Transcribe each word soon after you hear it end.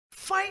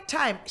find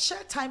time,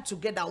 share time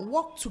together,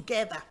 walk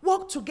together,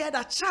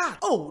 chat.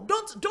 Oh,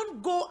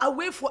 don't go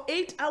away for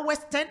 8 hours,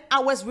 10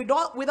 hours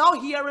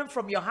without hearing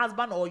from your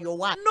husband or your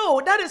wife.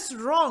 No, that is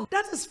wrong.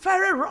 That is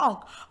very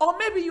wrong. Or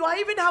maybe you are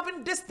even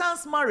having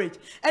distance marriage,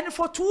 and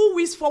for 2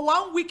 weeks, for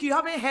 1 week, you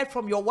haven't heard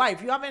from your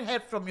wife, you haven't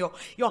heard from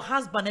your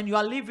husband, and you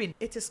are living.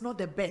 It is not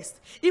the best.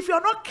 If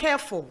you're not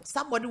careful,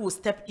 somebody will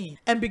step in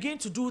and begin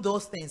to do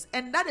those things,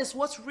 and that is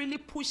what really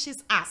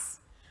pushes us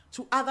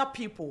to other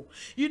people.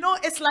 You know,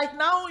 it's like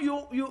now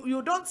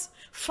you don't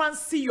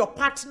fancy your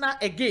partner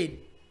again,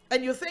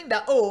 and you think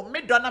that, oh,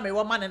 me don't have a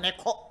woman and a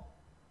cop.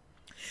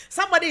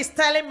 Somebody is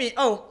telling me,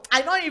 oh,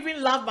 I don't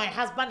even love my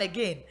husband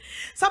again.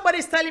 Somebody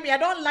is telling me I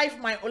don't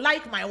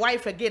like my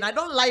wife again. I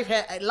don't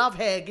love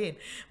her again.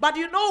 But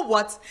you know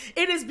what?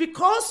 It is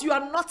because you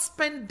are not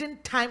spending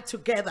time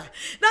together.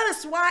 That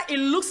is why it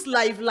looks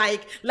like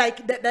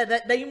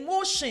the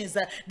emotions,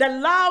 the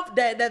love,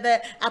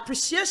 the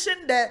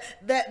appreciation,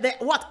 the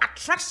what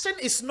attraction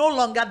is no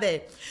longer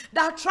there.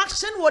 The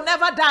attraction will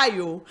never die,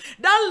 you.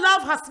 That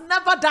love has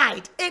never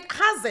died. It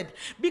hasn't,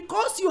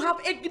 because you have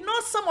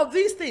ignored some of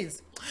these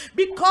things.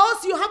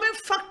 Because you haven't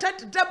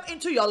factored them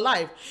into your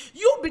life,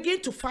 you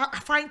begin to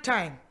find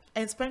time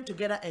and spend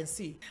together and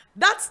see.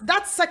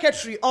 That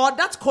secretary or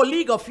that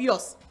colleague of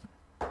yours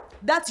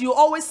that you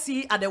always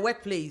see at the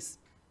workplace.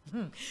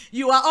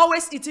 You are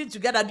always eating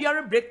together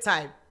during break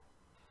time.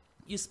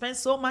 You spend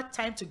so much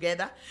time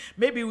together.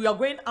 Maybe we are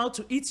going out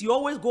to eat. You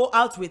always go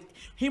out with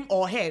him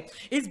or her.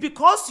 It's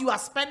because you are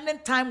spending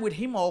time with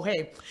him or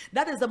her.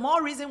 That is the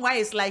more reason why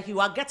it's like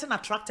you are getting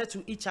attracted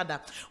to each other.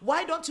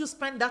 Why don't you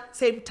spend that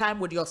same time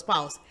with your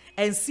spouse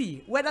and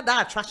see whether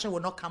that attraction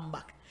will not come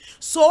back?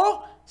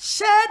 So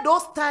share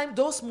those time,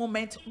 those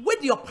moments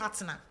with your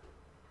partner,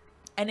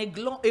 and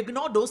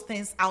ignore those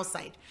things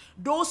outside,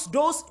 those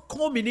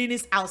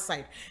co-meanings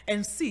outside,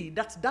 and see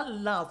that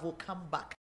love will come back.